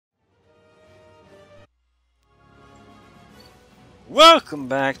Welcome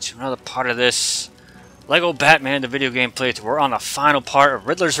back to another part of this Lego Batman the video game playthrough. We're on the final part of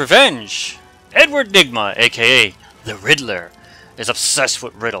Riddler's Revenge. Edward Nygma, aka the Riddler, is obsessed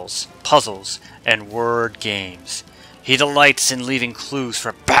with riddles, puzzles, and word games. He delights in leaving clues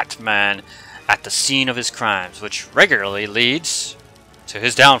for Batman at the scene of his crimes, which regularly leads to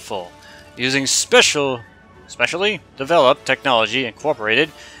his downfall. Using specially developed technology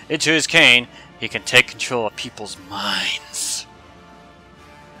incorporated into his cane, he can take control of people's minds.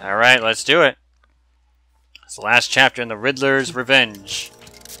 Alright, let's do it. It's the last chapter in the Riddler's Revenge.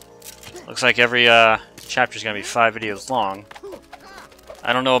 Looks like every chapter is going to be 5 videos long.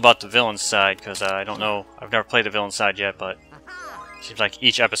 I don't know about the villain side, because I don't know. I've never played the villain side yet, but it seems like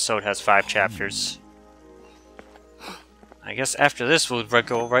each episode has 5 chapters. I guess after this we'll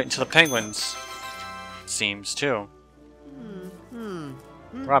go right into the Penguins. It seems, too.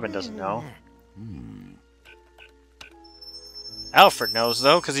 Robin doesn't know. Alfred knows,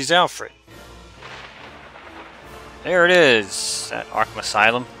 though, because he's Alfred. There it is. That Arkham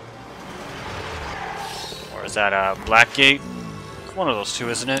Asylum. Or is that Blackgate? It's one of those two,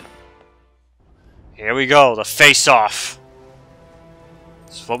 isn't it? Here we go. The face-off.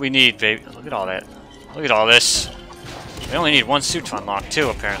 This is what we need, baby. Look at all that. Look at all this. We only need 1 suit to unlock, too,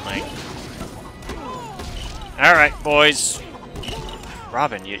 apparently. Alright, boys.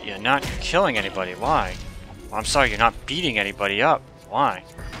 Robin, you're not killing anybody. Why? Well, I'm sorry, you're not beating anybody up. Why?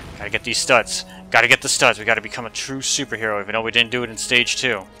 Gotta get these studs. Gotta get the studs. We gotta become a true superhero, even though we didn't do it in stage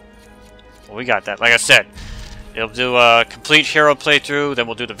 2. Well, we got that. Like I said, we'll do a complete hero playthrough, then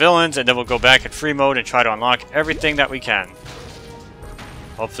we'll do the villains, and then we'll go back in free mode and try to unlock everything that we can.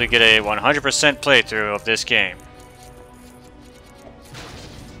 Hopefully get a 100% playthrough of this game.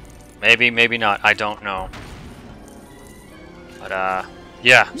 Maybe, maybe not. I don't know. But,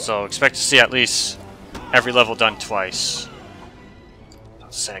 yeah, so expect to see at least every level done twice.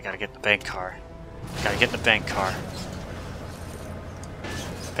 I'll say I gotta get the bank car. Gotta get in the bank car.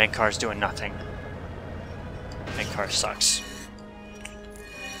 The bank car's doing nothing. The bank car sucks.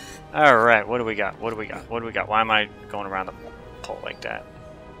 Alright, what do we got? What do we got? What do we got? Why am I going around the pole like that?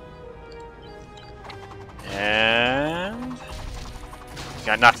 And...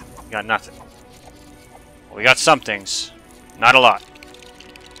 got nothing. Got nothing. Well, we got some things. Not a lot.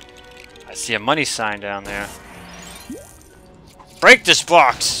 I see a money sign down there. Break this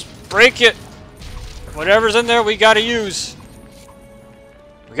box! Break it! Whatever's in there, we gotta use.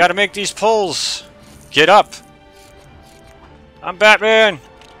 We gotta make these pulls. Get up! I'm Batman!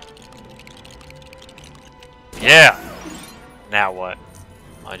 Yeah! Now what?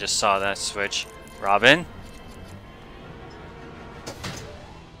 I just saw that switch. Robin?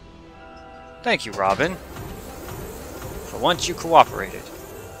 Thank you, Robin. For once you cooperated.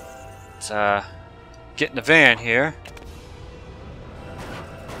 Let's get in the van here.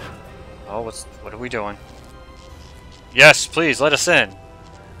 Oh, what are we doing? Yes, please, let us in.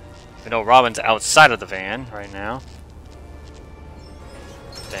 Even though Robin's outside of the van right now.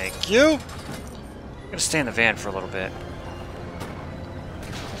 Thank you. I'm gonna stay in the van for a little bit.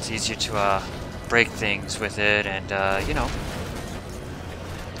 It's easier to break things with it and you know,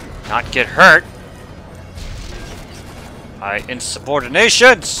 not get hurt by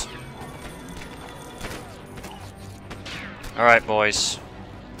insubordinations. Alright, boys.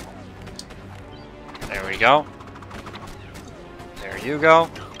 There we go. There you go.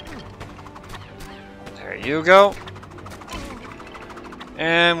 There you go.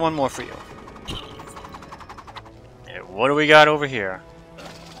 And one more for you. And what do we got over here?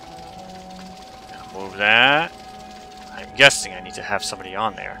 Move that. I'm guessing I need to have somebody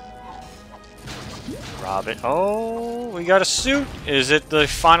on there. Robin. Oh, we got a suit. Is it the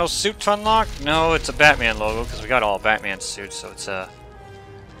final suit to unlock? No, it's a Batman logo because we got all Batman suits, so it's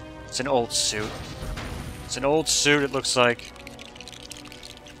an old suit. It's an old suit, it looks like.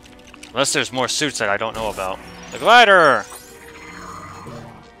 Unless there's more suits that I don't know about. The glider!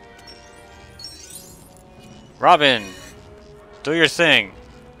 Robin, do your thing.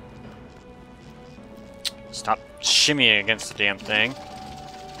 Stop shimmying against the damn thing.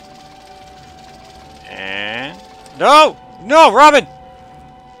 And... no! No, Robin!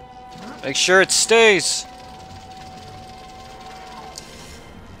 Make sure it stays.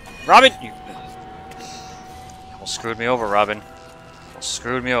 Robin! You almost screwed me over, Robin. Almost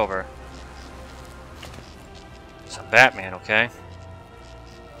screwed me over. It's a Batman, okay?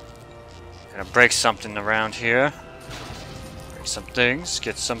 Gonna break something around here. Break some things.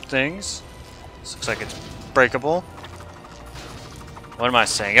 Get some things. This looks like it's breakable. What am I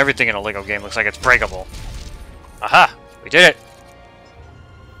saying? Everything in a Lego game looks like it's breakable. Aha! We did it!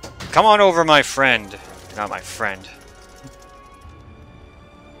 Come on over, my friend. You're not my friend.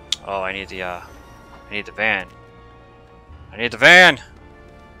 Oh, I need the van. I need the van!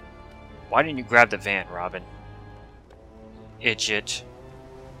 Why didn't you grab the van, Robin? Idiot.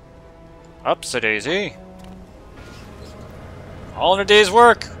 Upsa-daisy. All in a day's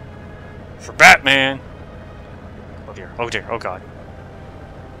work! For Batman! Oh dear, oh dear, oh god.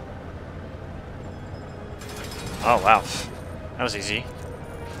 Oh wow. That was easy.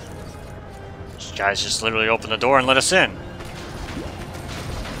 These guys just literally opened the door and let us in.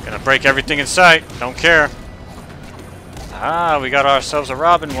 Gonna break everything in sight. Don't care. Ah, we got ourselves a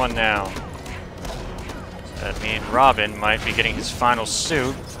Robin one now. So that means Robin might be getting his final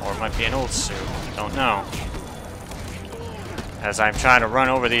suit, or it might be an old suit. Don't know. As I'm trying to run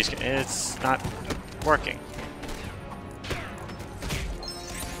over these, it's not working.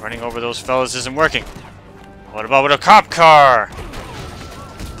 Running over those fellas isn't working. What about with a cop car?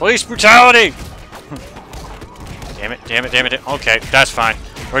 Police brutality! Damn it, damn it, damn it. Okay, that's fine.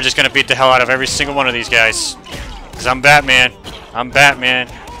 We're just gonna beat the hell out of every single one of these guys. Because I'm Batman. I'm Batman.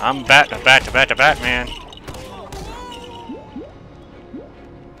 I'm Batman.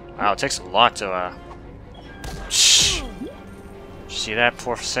 Wow, it takes a lot to, Shh. See that,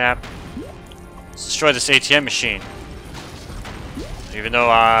 poor sap? Let's destroy this ATM machine. Even though,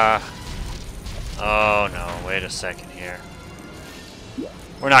 oh no, wait a second here.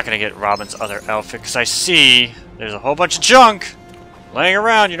 We're not gonna get Robin's other outfit, because I see there's a whole bunch of junk laying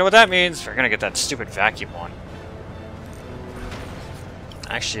around. You know what that means? We're gonna get that stupid vacuum one.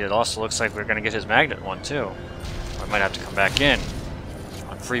 Actually, it also looks like we're gonna get his magnet one, too. I might have to come back in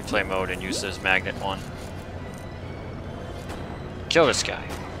on free play mode and use this magnet one. Kill this guy.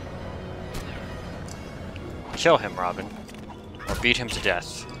 Kill him, Robin. Or beat him to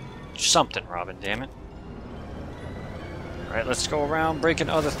death. Something, Robin, damn it. Alright, let's go around breaking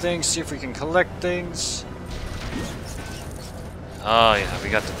other things, see if we can collect things. Oh yeah, we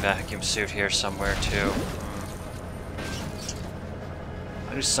got the vacuum suit here somewhere too.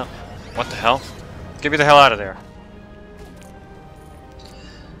 I do something. What the hell? Get me the hell out of there.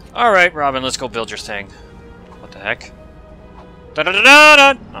 Alright, Robin, let's go build your thing. What the heck?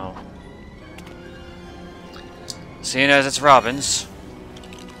 Da-da-da-da-da! Oh. Seeing as it's Robin's.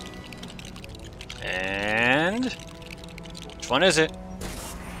 And... which one is it?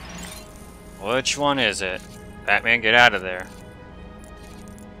 Which one is it? Batman, get out of there.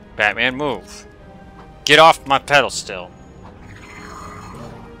 Batman, move. Get off my pedestal.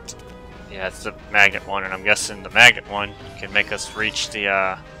 Yeah, it's the magnet one, and I'm guessing the magnet one can make us reach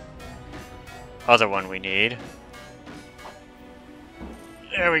the other one we need.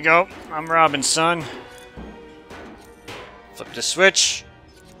 There we go. I'm Robin's son. Flip the switch.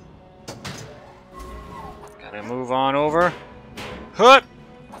 Gotta move on over. Hut!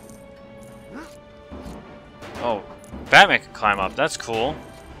 Oh, Batman can climb up. That's cool.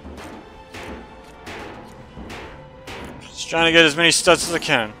 Just trying to get as many studs as I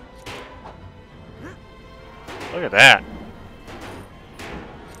can. Look at that.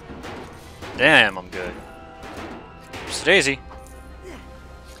 Damn, I'm good. It's Daisy.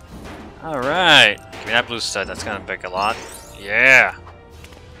 Alright. Give me that blue stud. That's gonna break a lot. Yeah.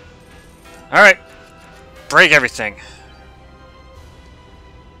 Alright. Break everything.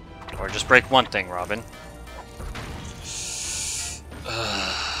 Or just break one thing, Robin.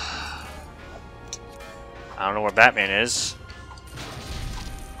 I don't know where Batman is.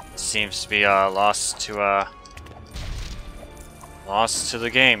 Seems to be lost to the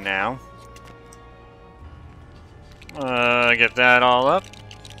game now. Get that all up.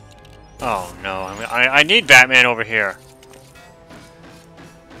 Oh no, I need Batman over here.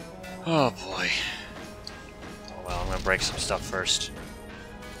 Oh boy. Oh well, I'm gonna break some stuff first.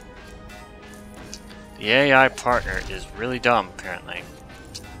 The AI partner is really dumb, apparently.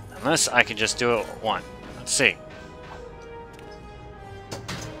 Unless I can just do it with one. Let's see.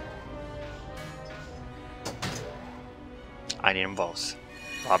 I need them both.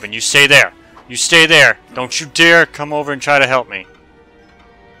 Robin, you stay there. You stay there. Don't you dare come over and try to help me.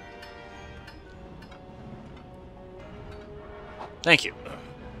 Thank you.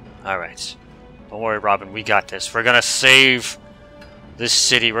 Alright. Don't worry, Robin. We got this. We're gonna save this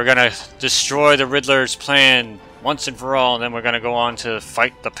city. We're gonna destroy the Riddler's plan once and for all, and then we're gonna go on to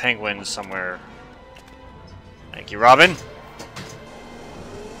fight the Penguins somewhere. Thank you, Robin.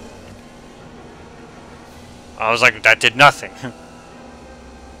 I was like, that did nothing.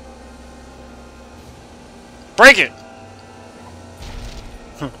 Break it!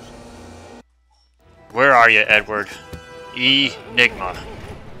 Where are you, Edward? Enigma.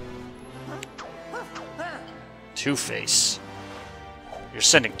 Two-Face. You're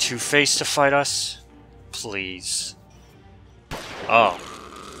sending Two-Face to fight us? Please. Oh.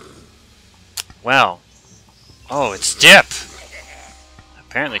 Well. Oh, it's dip!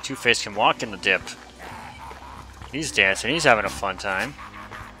 Apparently Two-Face can walk in the dip. He's dancing. He's having a fun time.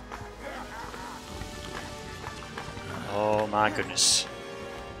 Oh my goodness.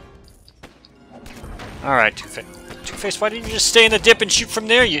 Alright, Two-Face, why didn't you just stay in the dip and shoot from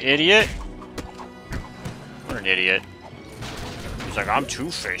there, you idiot? What an idiot. He's like, I'm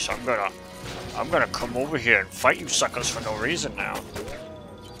Two-Face. I'm gonna come over here and fight you suckers for no reason now.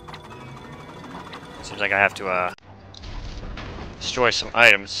 Seems like I have to, destroy some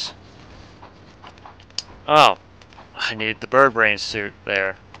items. Oh. I need the bird brain suit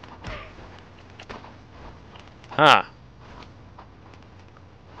there. Huh.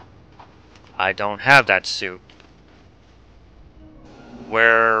 I don't have that suit.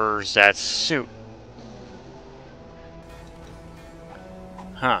 Where's that suit?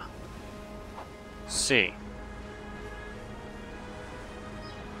 Huh. See.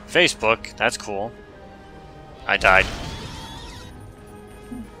 Facebook, that's cool. I died.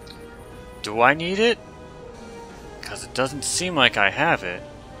 Do I need it? Because it doesn't seem like I have it.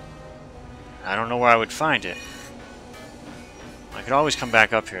 I don't know where I would find it. I could always come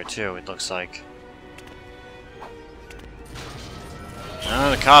back up here too, it looks like.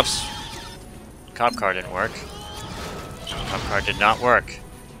 No, the cop car didn't work. Cop car did not work.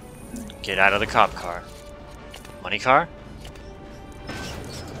 Get out of the cop car. Money car?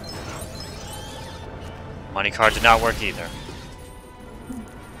 Money car did not work either.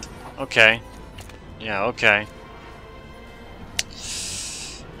 Okay. Yeah, okay.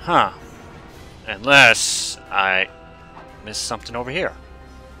 Huh. Unless I missed something over here.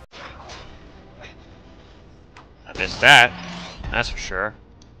 I missed that. That's for sure.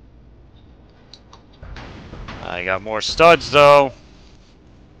 I got more studs though.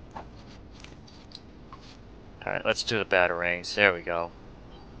 Alright, let's do the batarangs. There we go.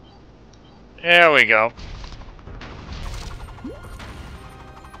 There we go.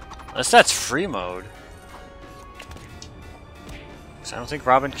 Unless that's free mode. I don't think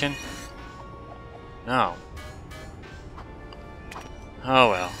Robin can... No.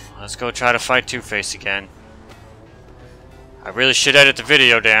 Oh well. Let's go try to fight Two-Face again. I really should edit the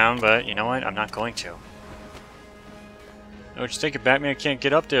video down, but you know what? I'm not going to. Know what you think of Batman can't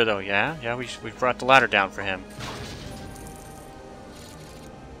get up there though? Yeah? Yeah, we brought the ladder down for him.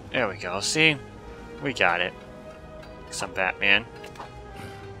 There we go. See? We got it. Some Batman.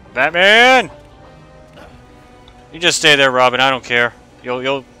 Batman! You just stay there, Robin. I don't care.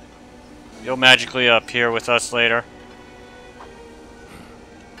 You'll magically appear with us later.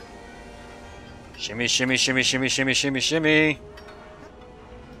 Shimmy, shimmy, shimmy, shimmy, shimmy, shimmy, shimmy.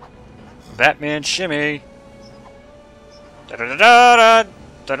 Batman shimmy. Da da da da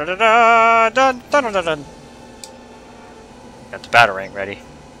da da da da da da da da. Got the batarang ready.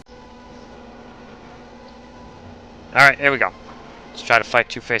 All right, here we go. Let's try to fight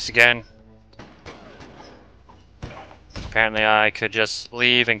Two-Face again. Apparently I could just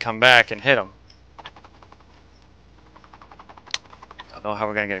leave and come back and hit him. Don't know how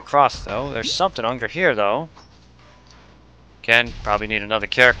we're gonna get across though. There's something under here though. Again, probably need another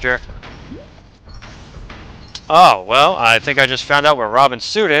character. Oh, well, I think I just found out where Robin's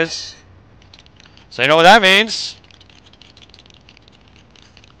suit is. So you know what that means?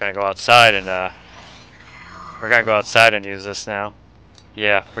 We're gonna go outside and we're gonna go outside and use this now.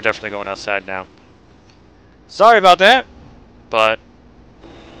 Yeah, we're definitely going outside now. Sorry about that. But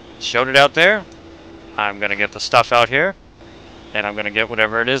showed it out there. I'm gonna get the stuff out here, and I'm gonna get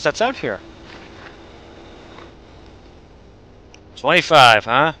whatever it is that's out here. 25,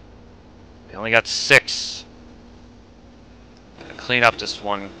 huh? We only got 6. Gonna clean up this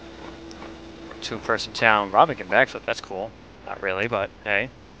one 2-person town. Robin can backflip. That's cool. Not really, but hey,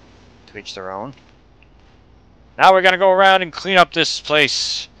 to each their own. Now we're gonna go around and clean up this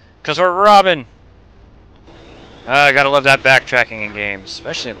place, cause we're Robin. I gotta love that backtracking in games,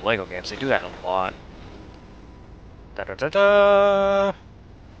 especially in Lego games. They do that a lot. Da da da da.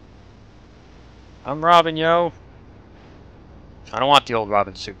 I'm Robin, yo. I don't want the old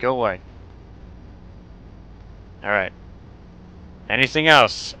Robin suit. Go away. All right. Anything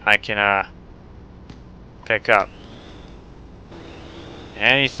else I can pick up?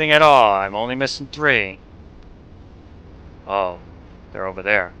 Anything at all? I'm only missing 3. Oh, they're over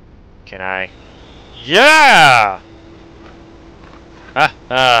there. Can I? Yeah! I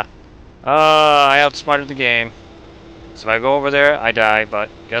outsmarted the game. So if I go over there, I die, but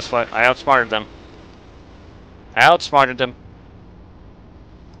guess what? I outsmarted them. I outsmarted them.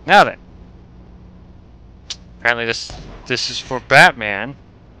 Now then. Apparently this is for Batman,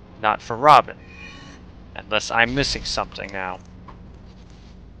 not for Robin. Unless I'm missing something now.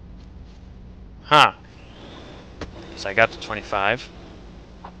 Huh. So I got the 25.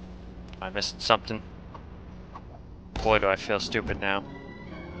 Am I missing something? Boy, do I feel stupid now.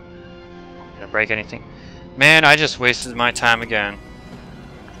 Did I break anything? Man, I just wasted my time again.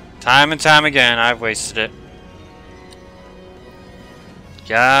 Time and time again, I've wasted it.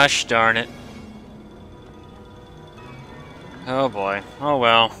 Gosh darn it. Oh boy. Oh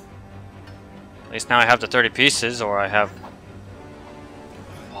well. At least now I have the 30 pieces, or I have...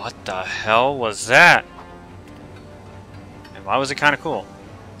 What the hell was that? And why was it kind of cool?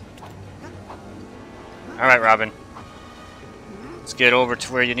 Alright, Robin. Let's get over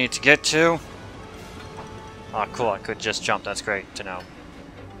to where you need to get to. Oh, cool. I could just jump. That's great to know.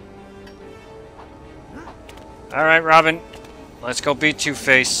 Alright, Robin. Let's go beat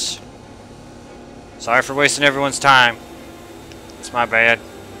Two-Face. Sorry for wasting everyone's time. It's my bad.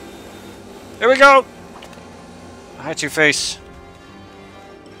 Here we go! Hi, Two-Face.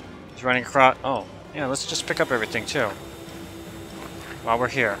 He's running across... Oh, yeah, let's just pick up everything, too. While we're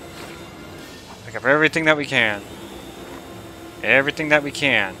here. Pick up everything that we can. Everything that we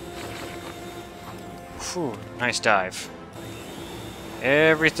can. Whew, nice dive.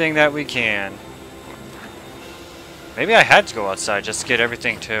 Everything that we can. Maybe I had to go outside just to get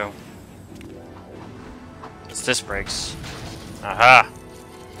everything, too. This breaks. Aha!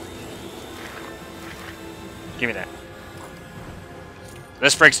 Give me that.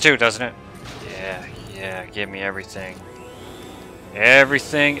 This breaks too, doesn't it? Yeah, yeah, give me everything.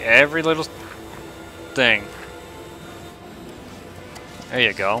 Everything, every little thing. There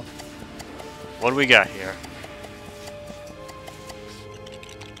you go. What do we got here?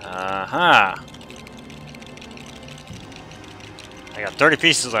 Aha! I got 30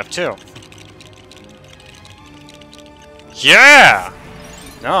 pieces left too. Yeah!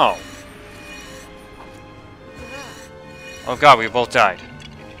 No. Oh god, we both died.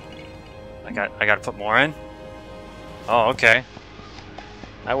 I gotta put more in? Oh, okay.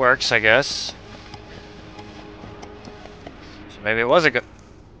 That works, I guess. So maybe it was a good...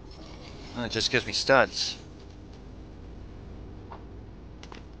 Oh, it just gives me studs.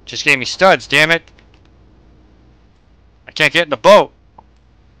 Just gave me studs, damn it! I can't get in the boat!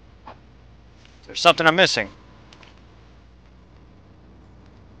 There's something I'm missing.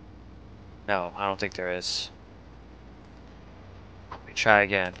 No, I don't think there is. Let me try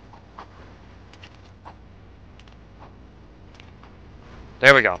again.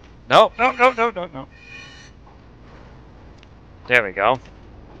 There we go. No, no, no, no, no, no. There we go.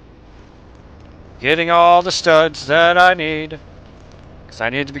 Getting all the studs that I need. Because I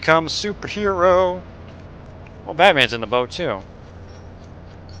need to become a superhero. Well, Batman's in the boat too.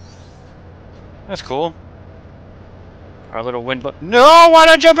 That's cool. Our little wind boat. No, why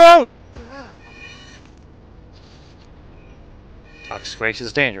not jump out? Toxic waste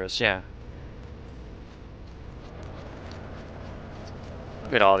is dangerous, yeah.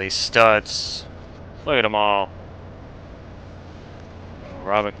 Look at all these studs. Look at them all.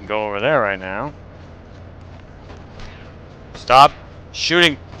 Robin can go over there right now. Stop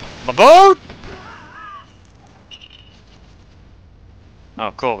shooting my boat!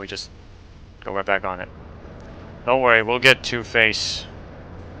 Oh, cool. We just go right back on it. Don't worry, we'll get Two-Face.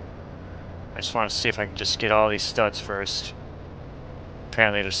 I just want to see if I can just get all these studs first.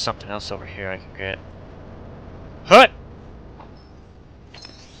 Apparently there's something else over here I can get. Hut!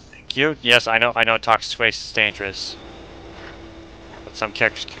 Thank you. Yes, I know toxic waste is dangerous. But some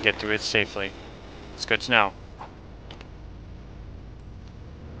characters can get through it safely. It's good to know.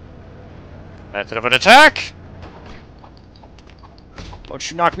 Method of an attack! Don't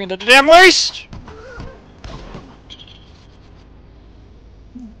you knock me into the damn waste!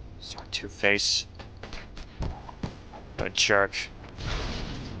 Two-Face. What a jerk.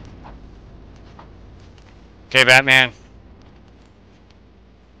 Okay, Batman.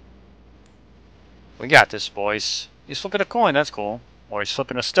 We got this, boys. He's flipping a coin, that's cool. Or he's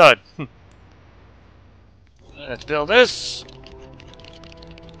flipping a stud. Let's build this.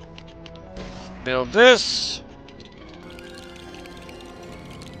 Build this.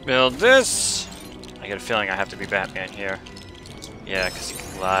 Build this. I get a feeling I have to be Batman here. Yeah, because he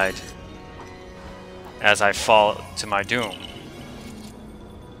can glide. As I fall to my doom.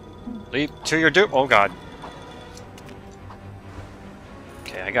 Leap to your doom. Oh god.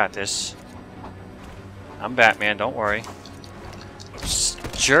 Okay, I got this. I'm Batman, don't worry.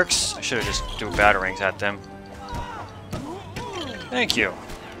 Jerks. I should have just do batarangs at them. Thank you.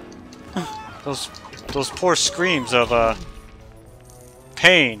 Those poor screams of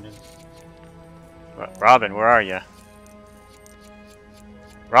pain. Robin, where are you?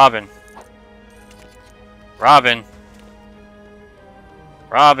 Robin. Robin.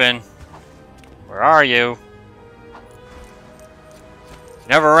 Robin. Where are you?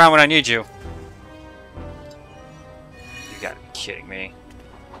 Never around when I need you. You gotta be kidding me.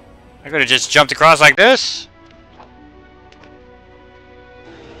 I could have just jumped across like this.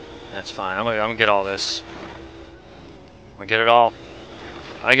 That's fine. I'm gonna get all this. I'm gonna get it all.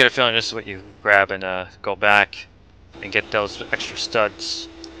 I get a feeling this is what you grab and go back and get those extra studs.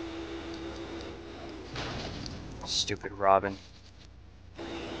 Stupid Robin.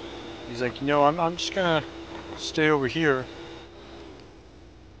 He's like, you know, I'm just gonna stay over here.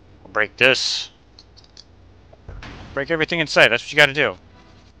 I'll break this. Break everything in sight. That's what you gotta do.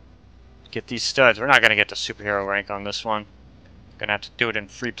 Get these studs. We're not gonna get the superhero rank on this one. Gonna have to do it in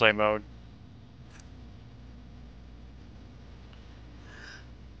free play mode.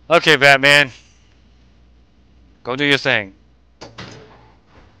 Okay, Batman. Go do your thing.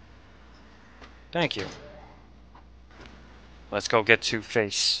 Thank you. Let's go get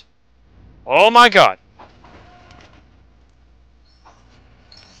Two-Face. Oh my god!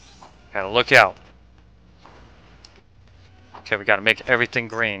 Gotta look out. Okay, we gotta make everything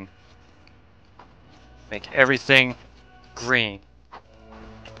green. Make everything green.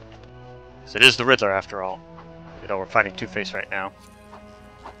 Because it is the Riddler after all. You know, we're fighting Two-Face right now.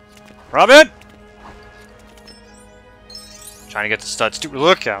 Robin! Trying to get the studs. Dude,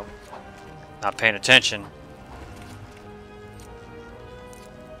 look out! Not paying attention.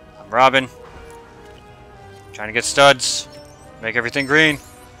 I'm Robin. Trying to get studs. Make everything green.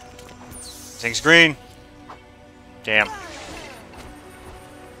 Everything's green. Damn.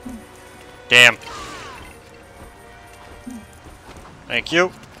 Damn. Thank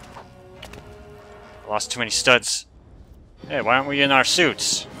you. I lost too many studs. Hey, why aren't we in our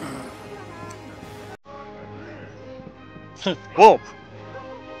suits? Whoa!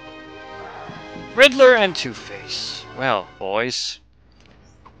 Riddler and Two-Face. Well, boys.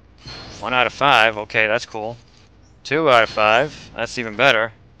 1 out of 5. Okay, that's cool. 2 out of 5. That's even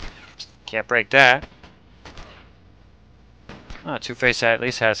better. Can't break that. Oh, Two-Face at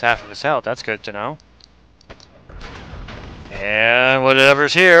least has half of his health. That's good to know. And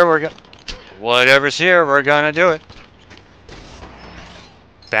whatever's here, we're gonna do it.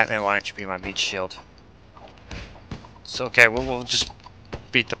 Batman, why don't you be my meat shield? It's okay. We'll just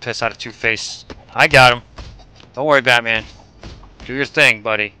beat the piss out of Two-Face. I got him. Don't worry, Batman. Do your thing,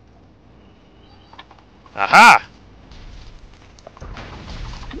 buddy. Aha!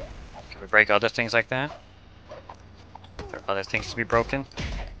 Can we break other things like that? Are there other things to be broken?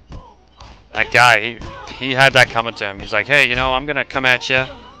 That guy, he had that coming to him. He's like, hey, you know, I'm gonna come at you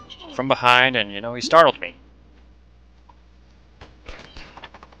from behind, and, you know, he startled me.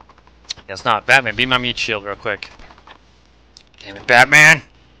 Guess not. Batman, be my meat shield real quick. Damn it, Batman!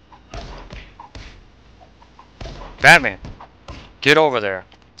 Batman! Get over there.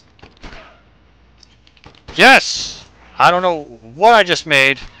 Yes! I don't know what I just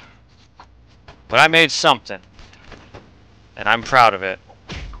made, but I made something. And I'm proud of it.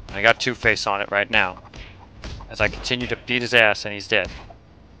 I got Two-Face on it right now. As I continue to beat his ass and he's dead.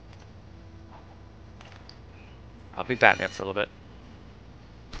 I'll be Batman for a little bit.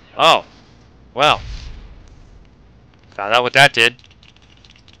 Oh! Well. Found out what that did.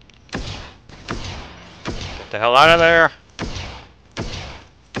 Get the hell out of there.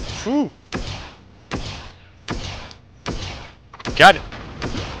 Whew. Got it.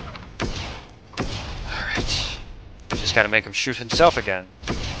 Alright. Just gotta make him shoot himself again.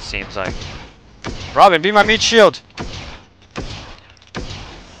 Seems like. Robin, be my meat shield.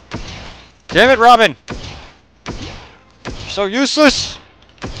 Damn it, Robin. You're so useless.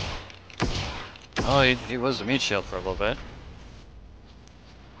 Oh, he was the meat shield for a little bit.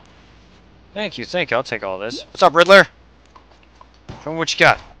 Thank you, I'll take all this. What's up, Riddler? Show me what you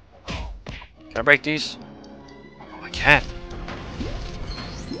got. Can I break these? Oh, I can.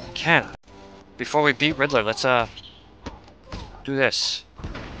 I can. Before we beat Riddler, let's, do this.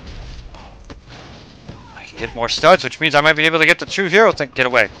 I can get more studs, which means I might be able to get the true hero thing. Get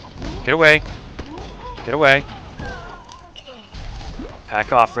away. Get away. Get away.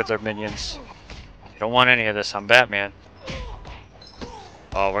 Pack off, Riddler minions. You don't want any of this. I'm Batman.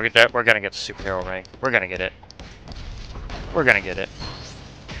 Oh, we're gonna get the superhero rank. We're gonna get it. We're gonna get it.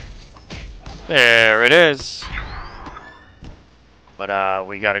 There it is. But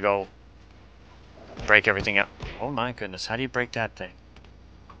we gotta go break everything up. Oh my goodness, how do you break that thing?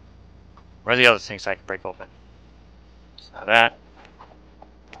 Where are the other things I can break open? So that.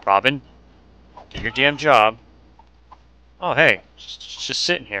 Robin, do your damn job. Oh hey, just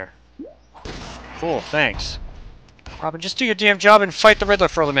sitting here. Cool, thanks. Robin, just do your damn job and fight the Riddler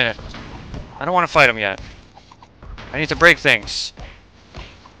for a minute. I don't want to fight him yet. I need to break things.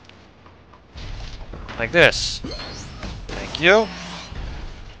 Like this. Thank you.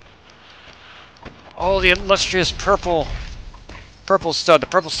 Oh, the illustrious purple stud. The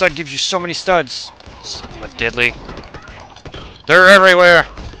purple stud gives you so many studs. But diddly. They're everywhere.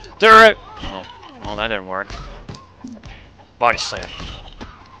 Oh, well, that didn't work. Body slam.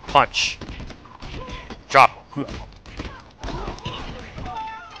 Punch. Drop.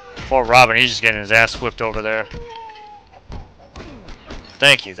 Poor Robin, he's just getting his ass whipped over there.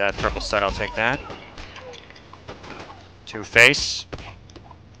 Thank you, that purple stud. I'll take that. Two-Face.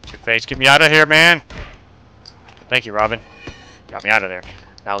 Two-Face, get me out of here, man. Thank you, Robin. Got me out of there.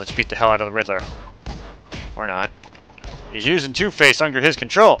 Now let's beat the hell out of the Riddler. Or not. He's using Two-Face under his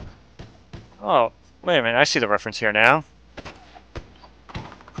control. Oh, wait a minute. I see the reference here now.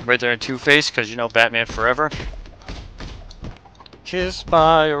 Riddler and Two-Face, because you know Batman Forever. Kissed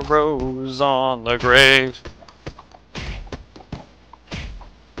by a rose on the grave.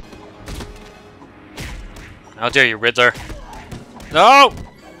 How dare you, Riddler? No!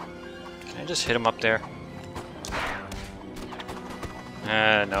 Can I just hit him up there?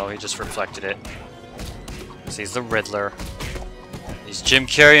 No, he just reflected it. Because he's the Riddler. He's Jim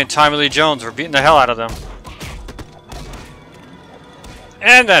Carrey and Tommy Lee Jones. We're beating the hell out of them.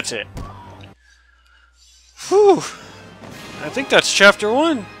 And that's it. Whew. I think that's chapter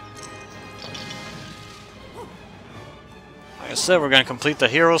 1. Like I said, we're going to complete the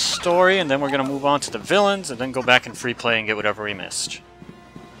hero's story, and then we're going to move on to the villains, and then go back and free play and get whatever we missed.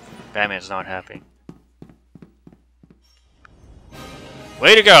 Batman's not happy.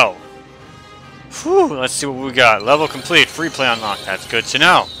 Way to go! Whew, let's see what we got. Level complete, free play unlocked. That's good to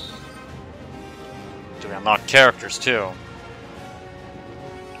know. Do we unlock characters too?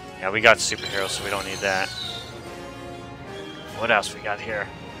 Yeah, we got superheroes, so we don't need that. What else we got here?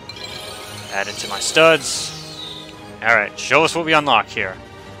 Add into my studs. Alright, show us what we unlock here.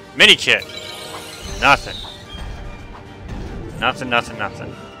 Mini kit. Nothing. Nothing.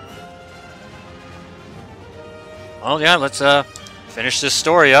 Well, yeah, let's finish this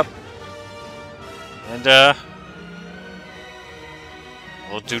story up. And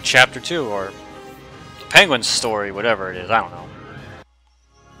we'll do chapter 2, or the Penguin's story, whatever it is. I don't know.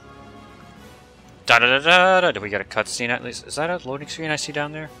 Da-da-da-da-da. Do we get a cutscene at least? Is that a loading screen I see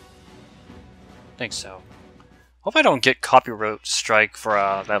down there? I think so. Hope I don't get copyright strike for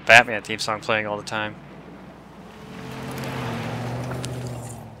that Batman theme song playing all the time.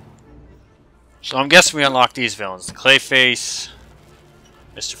 So I'm guessing we unlock these villains. The Clayface,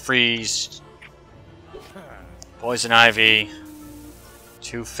 Mr. Freeze, Poison Ivy,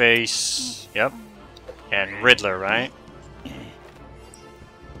 Two-Face, yep, and Riddler, right?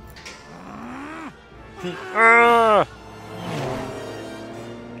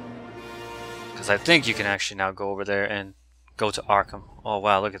 Because I think you can actually now go over there and go to Arkham. Oh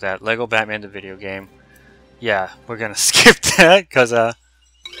wow, look at that. Lego Batman the video game. Yeah, we're gonna skip that because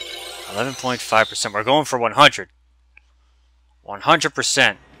 11.5%. We're going for 100.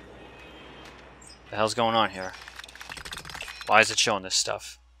 100%. The hell's going on here? Why is it showing this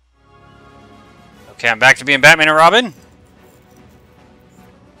stuff? Okay, I'm back to being Batman and Robin.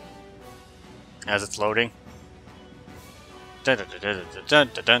 As it's loading.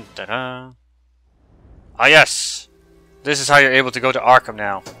 Ah yes! This is how you're able to go to Arkham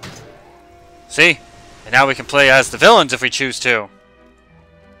now. See? And now we can play as the villains if we choose to.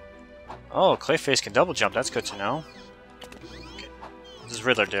 Oh, Clayface can double jump. That's good to know. Okay. What does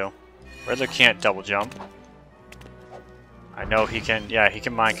Riddler do? Riddler can't double jump. I know he can... Yeah, he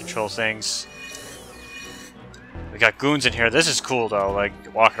can mind control things. We got goons in here. This is cool, though. Like,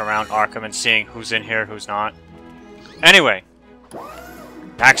 walking around Arkham and seeing who's in here, who's not. Anyway.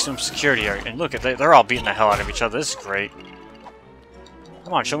 Maximum security area. And look, they're all beating the hell out of each other. This is great.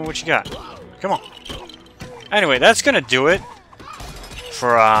 Come on, show me what you got. Come on. Anyway, that's gonna do it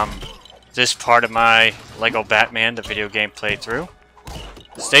for, this part of my Lego Batman, the video game playthrough.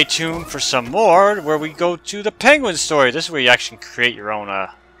 Stay tuned for some more, where we go to the Penguin story. This is where you actually create your own,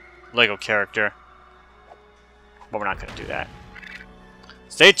 Lego character. But we're not gonna do that.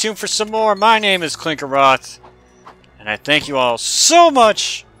 Stay tuned for some more. My name is Clinkeroith, and I thank you all so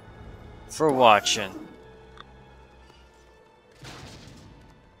much for watching.